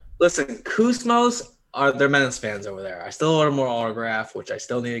Listen, Kuzmos are their Menace fans over there. I still order more autograph, which I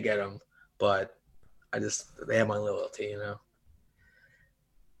still need to get them, but they have my loyalty, you know.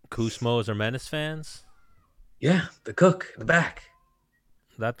 Kuzmos are Menace fans? Yeah, the cook in the back.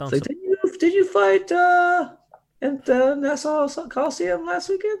 That don't. So did you fight at the Nassau Coliseum last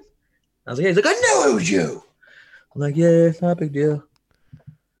weekend? I was like, yeah. He's like, I know it was you. I'm like, yeah, it's not a big deal.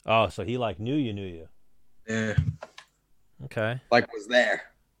 Oh, so he like knew you. Yeah. Okay. Like was there.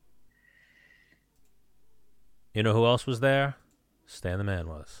 You know who else was there? Stan the Man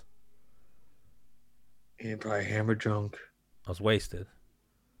was. He probably hammered drunk. I was wasted.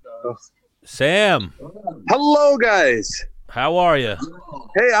 Sam. Hello, guys. How are you?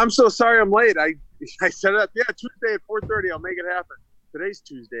 Hey, I'm so sorry I'm late. I set it up. Yeah, Tuesday at 4:30. I'll make it happen. Today's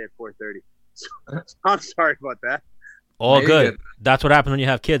Tuesday at 4:30. So, I'm sorry about that. All good. That's what happens when you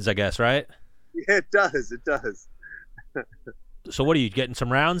have kids, I guess, right? Yeah, it does. It does. So what are you getting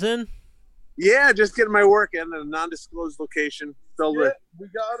some rounds in? Yeah, just getting my work in at a non-disclosed location filled with we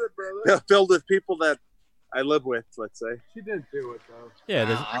got it, brother. filled with people that I live with. Let's say. She didn't do it though.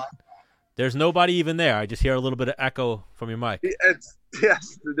 Yeah, there's nobody even there. I just hear a little bit of echo from your mic.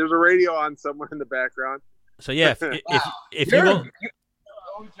 Yes, there's a radio on somewhere in the background. So yeah, if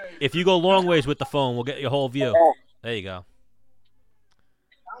you go long ways with the phone, we'll get your whole view. Oh. There you go.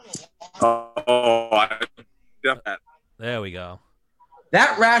 Oh, I got that. There we go.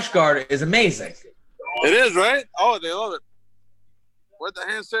 That rash guard is amazing. It is, right? Oh, they love it. What the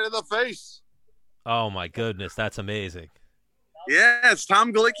hand say to the face? Oh my goodness, that's amazing. Yeah, it's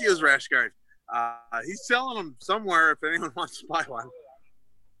Tom Galicchio's rash guard. He's selling them somewhere if anyone wants to buy one.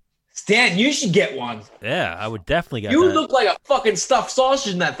 Stan, you should get one. Yeah, I would definitely get You that. look like a fucking stuffed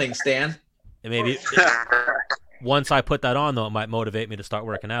sausage in that thing, Stan. And maybe once I put that on, though, it might motivate me to start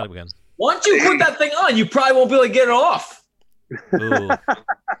working out again. Once you put that thing on, you probably won't be able to get it off. Ooh,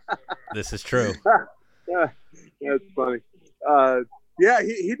 this is true. That's funny. Yeah,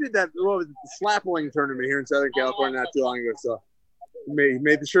 he did that Slapwing tournament here in Southern California not too long ago, so he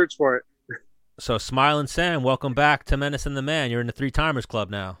made the shirts for it. So, Smiling Sam, welcome back to Menace and the Man. You're in the Three Timers Club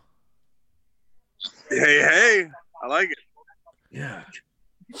now. Hey, I like it. Yeah.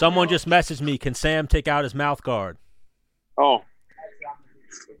 Someone just messaged me, can Sam take out his mouth guard? Oh.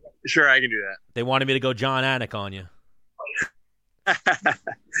 Sure, I can do that. They wanted me to go John Anik on you.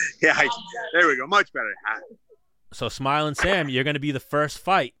 Yeah, there we go. Much better. So, Smiling Sam, you're going to be the first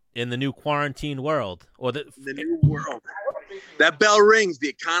fight in the new quarantine world. Or the new world. That bell rings. The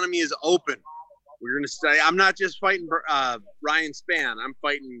economy is open. We're going to stay. I'm not just fighting Ryan Spann. I'm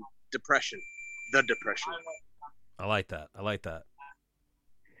fighting depression. The depression. I like that.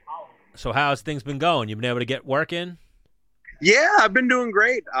 So how's things been going? You been able to get work in? Yeah, I've been doing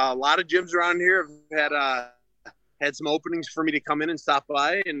great. A lot of gyms around here have had some openings for me to come in and stop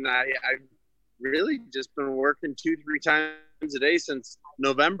by, and I really just been working 2-3 times a day since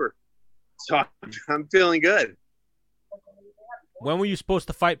November. So I'm feeling good. When were you supposed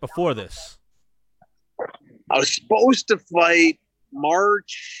to fight before this? I was supposed to fight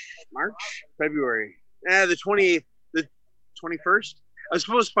February. The 28th, the 21st. I was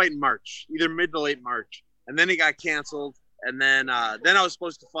supposed to fight in March, either mid to late March. And then it got canceled. And then I was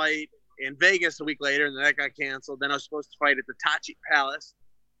supposed to fight in Vegas a week later, and then that got canceled. Then I was supposed to fight at the Tachi Palace,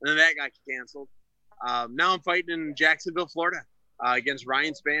 and then that got canceled. Now I'm fighting in Jacksonville, Florida, against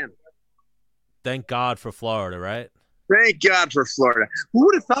Ryan Spann. Thank God for Florida, right? Thank God for Florida. Who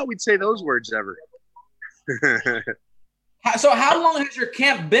would have thought we'd say those words ever? So how long has your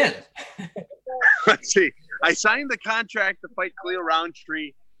camp been? Let's see. I signed the contract to fight Cleo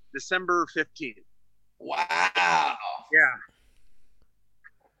Roundtree December 15th. Wow.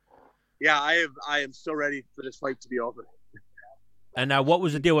 Yeah, I am so ready for this fight to be over. And now what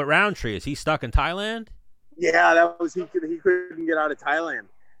was the deal with Roundtree? Is he stuck in Thailand? Yeah, that was he couldn't get out of Thailand.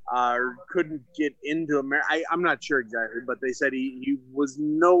 Or couldn't get into America. I'm not sure exactly, but they said he was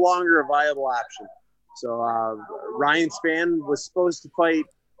no longer a viable option. So Ryan Spann was supposed to fight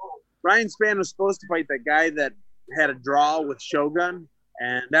that guy that had a draw with Shogun,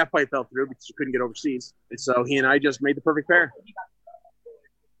 and that fight fell through because he couldn't get overseas. And so he and I just made the perfect pair.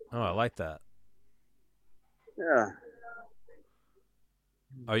 Oh, I like that. Yeah.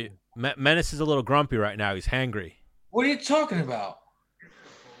 Are you Menace is a little grumpy right now. He's hangry. What are you talking about?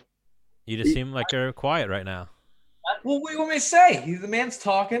 You just seem like you're quiet right now. Well, what do you want me to say? The man's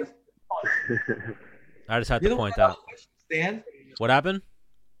talking. I just had to point out. Stan, what happened?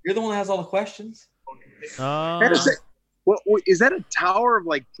 You're the one that has all the questions. Is that a tower of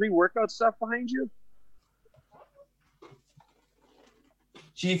like pre-workout stuff behind you?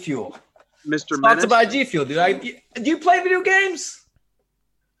 G Fuel. Mr. Menace? Sponsored by G Fuel, dude. Do you play video games?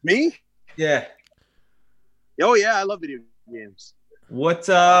 Me? Yeah. Oh yeah, I love video games. What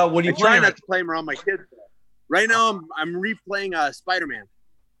are you I try playing? not to play them around my kids. Right now, I'm replaying Spider-Man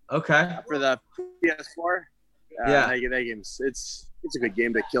Okay. for the PS4. Yeah. that game's it's a good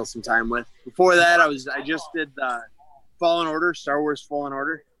game to kill some time with. Before that, I just did Fallen Order, Star Wars Fallen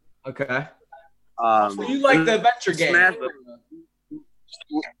Order. Okay. So You like the adventure game? Smash-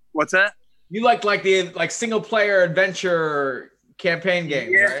 What's that? You like the single player adventure campaign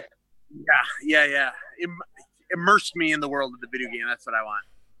games, Yeah. right? Yeah. Immerse me in the world of the video game. That's what I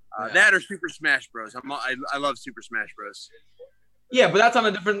want. That or Super Smash Bros. I love Super Smash Bros. Yeah, but that's on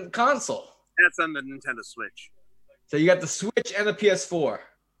a different console. That's on the Nintendo Switch So you got the Switch and the PS4.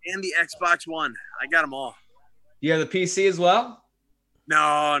 and the Xbox One. I got them all. You have the PC as well? No,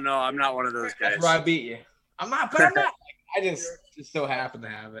 I'm not one of those guys. That's where I beat you. I'm not. I just so happen to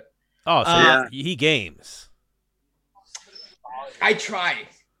have it. Oh, so Yeah. he games. I try.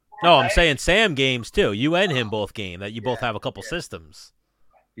 No, I'm saying Sam games too. You and him both game. That you both have a couple systems.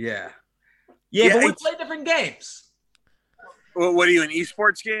 Yeah, Yeah, but we it's- play different games. What are you, an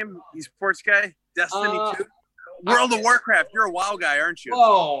esports game? Esports guy? Destiny 2? World of Warcraft. You're a WoW guy, aren't you?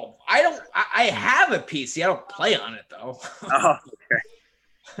 Oh, I don't. I have a PC. I don't play on it though. Oh,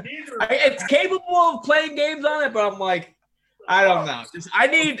 It's capable of playing games on it, but I'm like, I don't know. I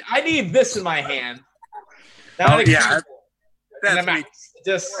need this in my hand. Oh, yeah. And That's I'm me. out.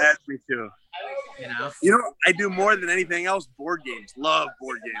 Just That's me too. you know. I do more than anything else. Board games. Love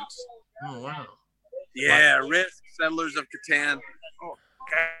board games. Oh wow. Yeah, Risk, Settlers of Catan. Oh,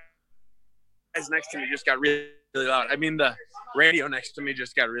 guys next to me just got really, really loud. I mean, the radio next to me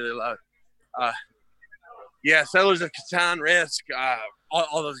just got really loud. Yeah, Settlers of Catan, Risk,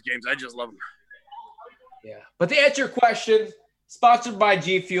 all those games. I just love them. Yeah. But to answer your question, sponsored by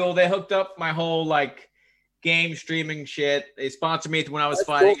G Fuel. They hooked up my whole game streaming shit. They sponsored me when I was That's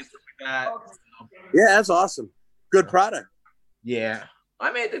fighting cool. and stuff like that. Yeah, that's awesome. Good product. Yeah.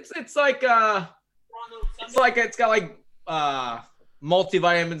 I mean, it's got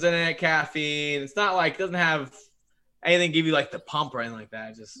multivitamins in it, caffeine. It's not it doesn't have anything give you the pump or anything like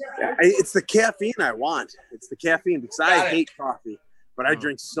that. It's the caffeine I want. It's the caffeine because I Got it. hate coffee, but I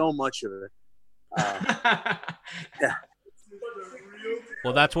drink so much of it.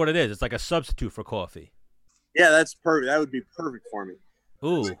 Well, that's what it is. It's like a substitute for coffee. Yeah, that's perfect. That would be perfect for me.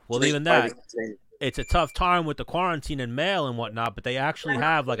 Ooh, well, even that. It's a tough time with the quarantine and mail and whatnot, but they actually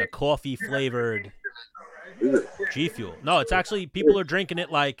have a coffee flavored G Fuel. No, it's actually people are drinking it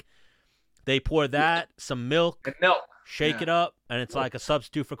they pour that, some milk, shake it up, and it's like a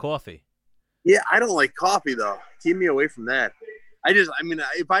substitute for coffee. Yeah, I don't like coffee though. Keep me away from that.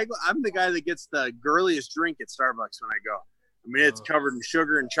 If I go, I'm the guy that gets the girliest drink at Starbucks when I go. I mean, it's covered in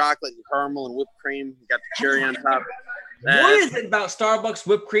sugar and chocolate and caramel and whipped cream. You got the cherry on top. What is it about Starbucks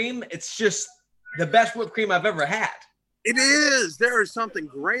whipped cream? It's just the best whipped cream I've ever had. It is. There is something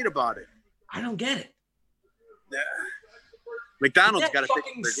great about it. I don't get it. Yeah. McDonald's That got a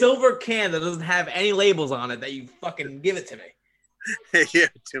fucking silver can that doesn't have any labels on it that you fucking give it to me. Give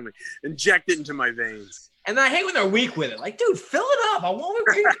it to me. Inject it into my veins. And I hate when they're weak with it. Dude, fill it up. I want whipped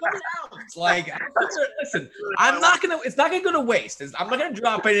cream coming out. Listen, it's not gonna go to waste. I'm not gonna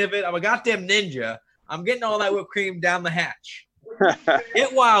drop any of it. I'm a goddamn ninja. I'm getting all that whipped cream down the hatch.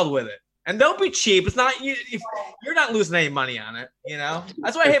 Get wild with it. And don't be cheap. It's not you're not losing any money on it,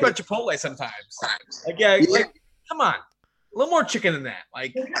 That's what I hate about Chipotle sometimes. Come on. A little more chicken than that.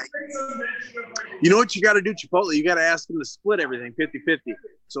 You know what you got to do, Chipotle? You got to ask them to split everything 50-50.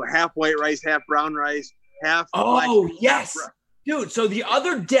 So half white rice, half brown rice, half. Oh, yes. Dude, so the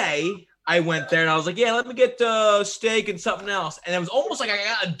other day I went there and I was like, yeah, let me get steak and something else. And it was almost like I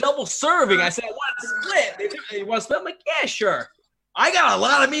got a double serving. I said, I want to split. You want to split? I'm like, yeah, sure. I got a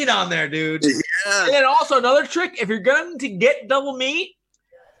lot of meat on there, dude. Yeah. And then also another trick, if you're going to get double meat,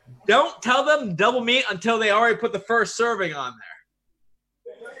 don't tell them double meat until they already put the first serving on there.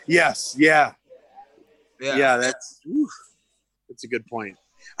 Yes. Yeah. That's a good point.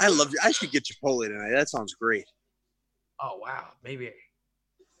 I should get Chipotle tonight. That sounds great. Oh, wow. Maybe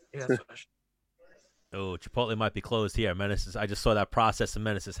that's what I should. Oh, Chipotle might be closed here. I just saw that process in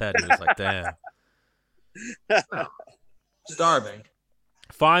Menace's head. And it was like, damn. Starving.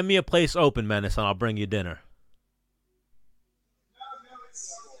 Find me a place open, Menace, and I'll bring you dinner.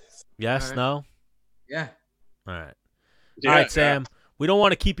 Yes? Right. No? Yeah. All right. Yeah, All right, Sam. We don't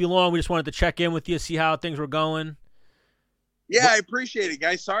want to keep you long. We just wanted to check in with you, see how things were going. Yeah, I appreciate it,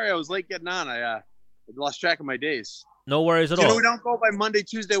 guys. Sorry I was late getting on. I lost track of my days. No worries at You know, all. we don't go by Monday,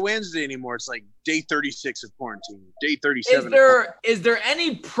 Tuesday, Wednesday anymore. It's like day 36 of quarantine, day 37. Is there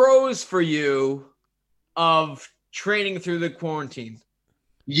any pros for you of training through the quarantine?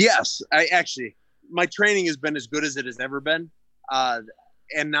 Yes, my training has been as good as it has ever been.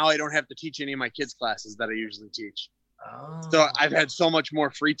 And now I don't have to teach any of my kids' classes that I usually teach. Oh. So I've had so much more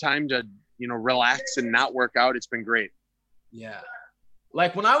free time to, relax and not work out. It's been great. Yeah.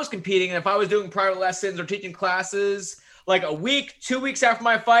 Like when I was competing, and if I was doing private lessons or teaching classes, like a week, 2 weeks after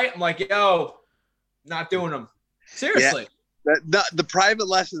my fight, I'm like, yo, not doing them. Seriously. Yeah. The private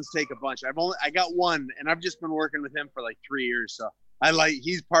lessons take a bunch. I got one, and I've just been working with him for like 3 years. So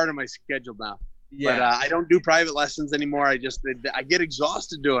he's part of my schedule now. Yeah. But I don't do private lessons anymore. I get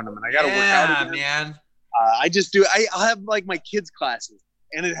exhausted doing them, and I got to work out again. Man. I'll have like my kids' classes,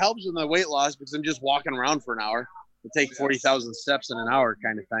 and it helps with my weight loss because I'm just walking around for an hour. I take 40,000 steps in an hour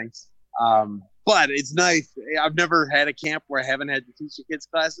kind of thing. But it's nice. I've never had a camp where I haven't had to teach the kids'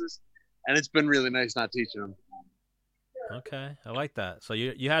 classes, and it's been really nice not teaching them. Okay, I like that. So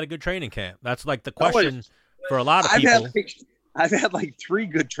you had a good training camp. That's like the question for a lot of people. I've had like 3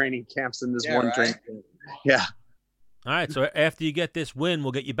 good training camps in this one training camp. Yeah. All right, so after you get this win,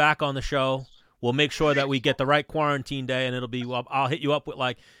 we'll get you back on the show. We'll make sure that we get the right quarantine day, and it'll be. I'll hit you up with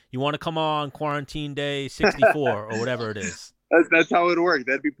like, you want to come on quarantine day 64 or whatever it is. That's how it worked.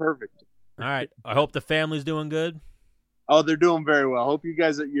 That'd be perfect. All right. I hope the family's doing good. Oh, they're doing very well. Hope you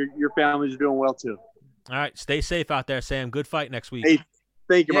guys, your families are doing well too. All right. Stay safe out there, Sam. Good fight next week. Hey,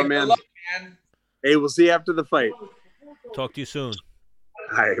 thank you, my man. Good luck, man. Hey, we'll see you after the fight. Talk to you soon.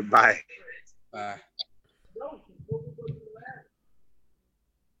 All right, bye. Bye.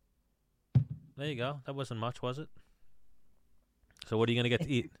 There you go. That wasn't much, was it? So what are you going to get to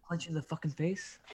eat? Punch you in the fucking face?